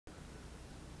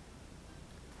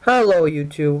Hello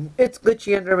YouTube, it's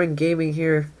Glitchy Enderman Gaming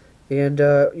here, and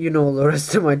you know the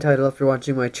rest of my title if you're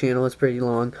watching my channel. It's pretty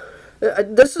long.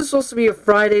 This is supposed to be a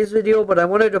Friday's video, but I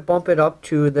wanted to bump it up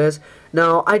to this.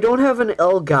 Now, I don't have an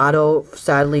Elgato,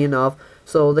 sadly enough,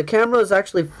 so the camera is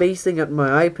actually facing at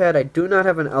my iPad. I do not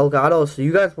have an Elgato, so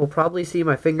you guys will probably see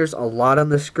my fingers a lot on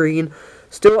the screen.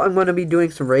 Still, I'm going to be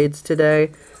doing some raids today.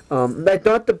 I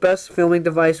thought the best filming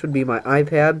device would be my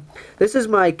iPad. This is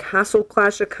my Castle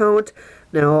Clash account.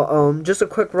 Now, just a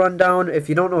quick rundown. If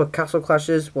you don't know what Castle Clash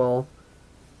is, well,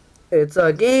 it's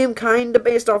a game kind of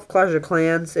based off Clash of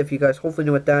Clans, if you guys hopefully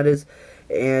know what that is.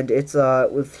 And it's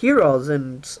with heroes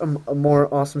and some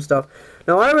more awesome stuff.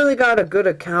 Now, I really got a good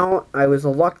account. I was a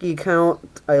lucky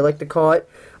account, I like to call it.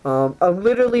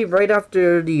 Literally right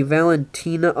after the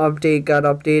Valentina update got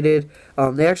updated,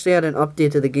 they actually had an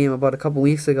update to the game about a couple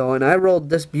weeks ago, and I rolled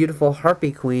this beautiful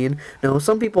Harpy Queen. Now,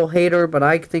 some people hate her, but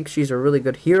I think she's a really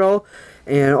good hero.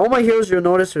 And all my heroes you'll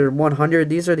notice are 100.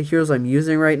 These are the heroes I'm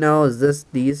using right now,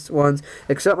 these ones,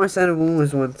 except my Santa Moon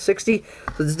is 160.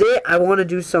 So today I want to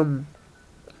do some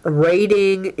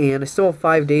raiding, and I still have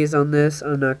 5 days on this.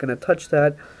 I'm not going to touch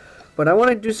that. But I want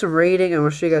to do some raiding. I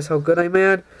want to show you guys how good I'm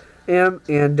at. And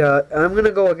I'm going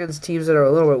to go against teams that are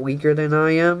a little bit weaker than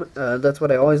I am. That's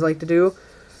what I always like to do.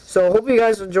 So, hope you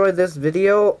guys enjoyed this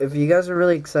video. If you guys are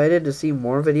really excited to see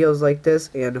more videos like this,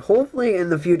 and hopefully in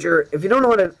the future, if you don't know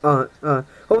what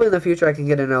hopefully in the future I can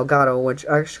get an Elgato, which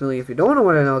actually, if you don't know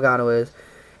what an Elgato is,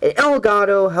 an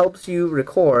Elgato helps you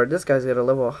record. This guy's got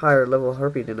a higher level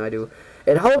Harpy than I do.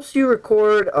 It helps you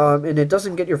record, and it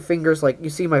doesn't get your fingers, like, you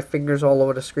see my fingers all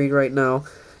over the screen right now.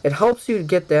 It helps you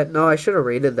get that. No, I should have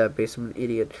rated that base. I'm an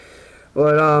idiot.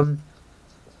 But,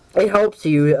 it helps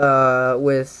you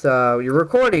with your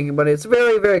recording, but it's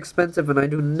very, very expensive, and I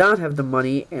do not have the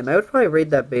money, and I would probably raid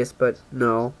that base, but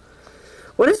no.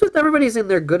 What is with everybody's in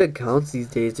their good accounts these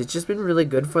days? It's just been really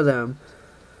good for them.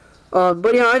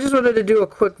 But yeah, I just wanted to do a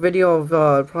quick video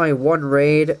of probably one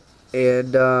raid,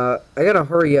 and I gotta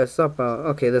hurry us up.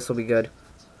 Okay, this will be good.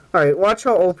 Alright, watch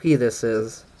how OP this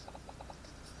is.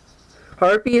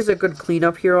 Harpy is a good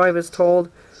cleanup hero, I was told.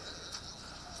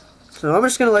 So I'm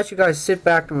just going to let you guys sit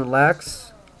back and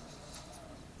relax.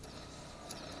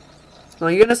 Now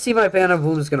you're going to see my Band of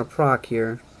Boom is going to proc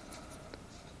here.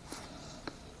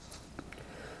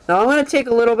 Now I'm going to take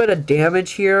a little bit of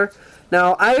damage here.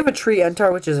 Now I have a Tree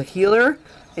Entar, which is a healer.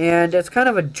 And it's kind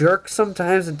of a jerk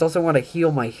sometimes. It doesn't want to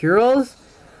heal my heroes.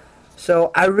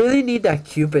 So I really need that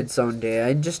Cupid someday.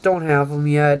 I just don't have them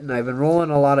yet. And I've been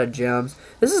rolling a lot of gems.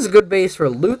 This is a good base for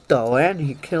loot though.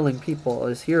 And killing people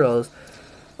as heroes.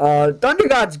 Thunder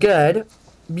God's good.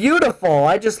 Beautiful.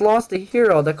 I just lost a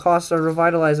hero that costs a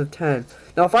revitalize of 10.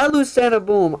 Now, if I lose Santa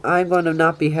Boom, I'm going to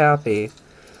not be happy.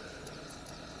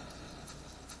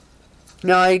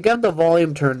 Now, I got the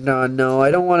volume turned on. No, I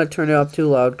don't want to turn it up too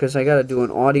loud because I got to do an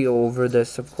audio over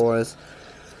this, of course.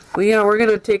 But yeah, we're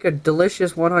going to take a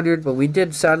delicious 100, but we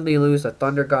did sadly lose a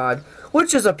Thunder God,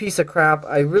 which is a piece of crap.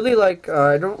 I really like,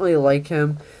 I don't really like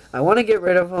him. I want to get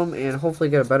rid of him and hopefully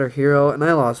get a better hero, and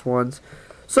I lost once.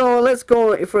 So let's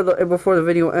go before the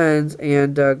video ends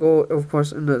and go, of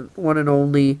course, in the one and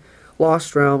only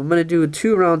lost round. I'm gonna do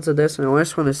 2 rounds of this, and I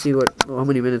just want to see how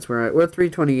many minutes we're at. We're at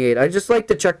 3:28. I just like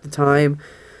to check the time.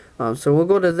 So we'll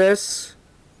go to this.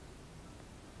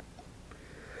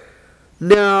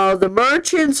 Now the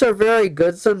merchants are very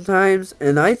good sometimes,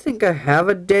 and I think I have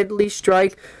a deadly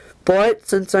strike. But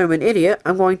since I'm an idiot,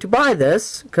 I'm going to buy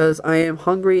this because I am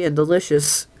hungry and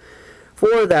delicious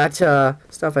for that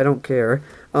stuff. I don't care.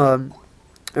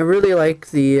 I really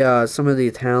like the some of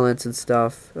the talents and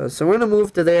stuff. So we're gonna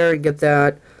move to there and get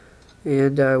that,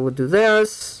 and we'll do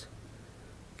this.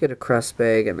 Get a crest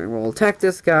bag, and then we'll attack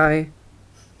this guy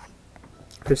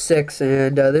for 6,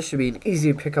 and this should be an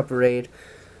easy pickup raid.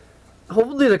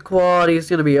 Hopefully the quality is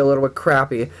going to be a little bit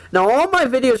crappy. Now, all my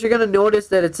videos, you're going to notice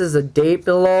that it says a date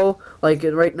below. Like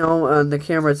right now on the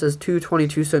camera, it says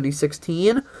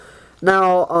 2/22/2016.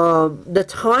 Now, the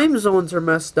time zones are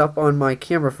messed up on my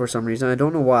camera for some reason. I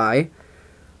don't know why.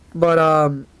 But,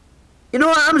 you know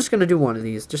what? I'm just going to do one of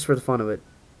these, just for the fun of it.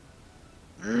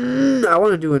 I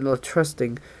want to do a little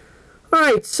trusting.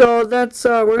 Alright, so that's,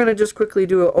 we're going to just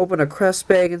quickly open a crest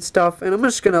bag and stuff. And I'm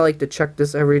just going to like to check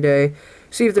this every day.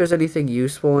 See if there's anything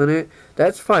useful in it.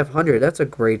 That's 500. That's a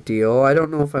great deal. I don't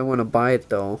know if I want to buy it,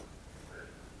 though.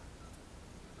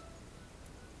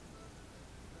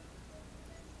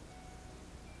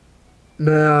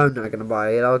 No, I'm not gonna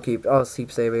buy it. I'll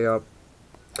keep saving up.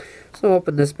 So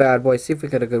open this bad boy. See if we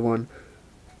get a good one.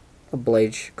 A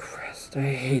Blade Crest.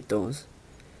 I hate those.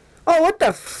 Oh, what the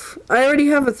f? I already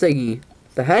have a thingy.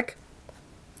 The heck?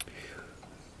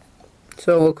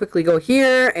 So we'll quickly go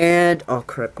here, and oh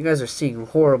crap, you guys are seeing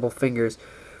horrible fingers.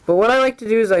 But what I like to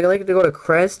do is I like to go to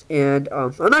Crest, and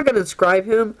I'm not going to inscribe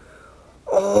him.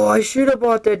 Oh, I should have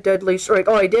bought that Deadly Strike.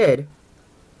 Oh, I did.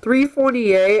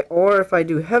 348, or if I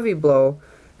do Heavy Blow,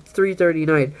 it's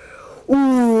 339.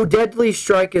 Ooh, Deadly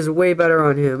Strike is way better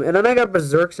on him. And then I got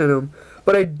Berserks in him.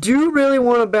 But I do really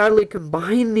want to badly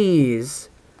combine these.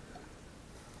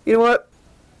 You know what?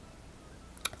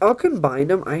 I'll combine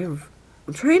them.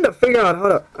 I'm trying to figure out how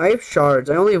to... I have shards.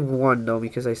 I only have one, though,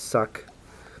 because I suck.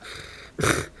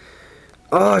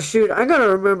 Oh, shoot. I gotta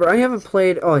remember. I haven't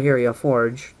played... Oh, here we go.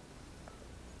 Forge.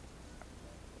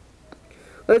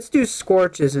 Let's do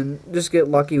Scorches and just get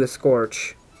lucky with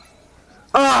Scorch.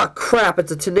 Ah, crap.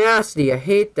 It's a Tenacity. I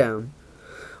hate them.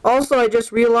 Also, I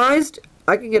just realized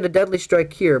I can get a Deadly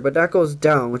Strike here, but that goes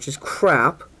down, which is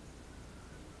crap.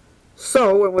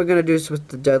 So, what we're going to do is with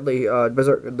the Deadly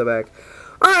Berserk in the back.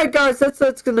 Alright, guys,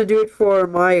 that's going to do it for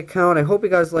my account. I hope you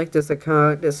guys like this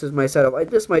account. This is my setup.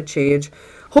 This might change.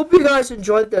 Hope you guys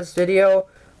enjoyed this video.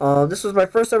 This was my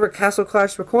first ever Castle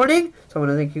Clash recording. So, I want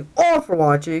to thank you all for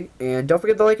watching. And don't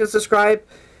forget to like and subscribe.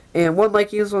 And one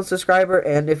like equals one subscriber.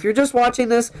 And if you're just watching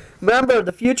this, remember,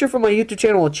 the future for my YouTube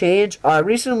channel will change. I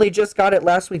recently just got it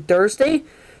last week, Thursday.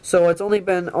 So it's only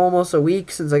been almost a week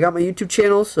since I got my YouTube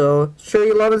channel. So show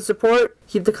your love and support.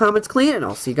 Keep the comments clean. And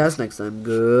I'll see you guys next time.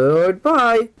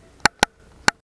 Goodbye.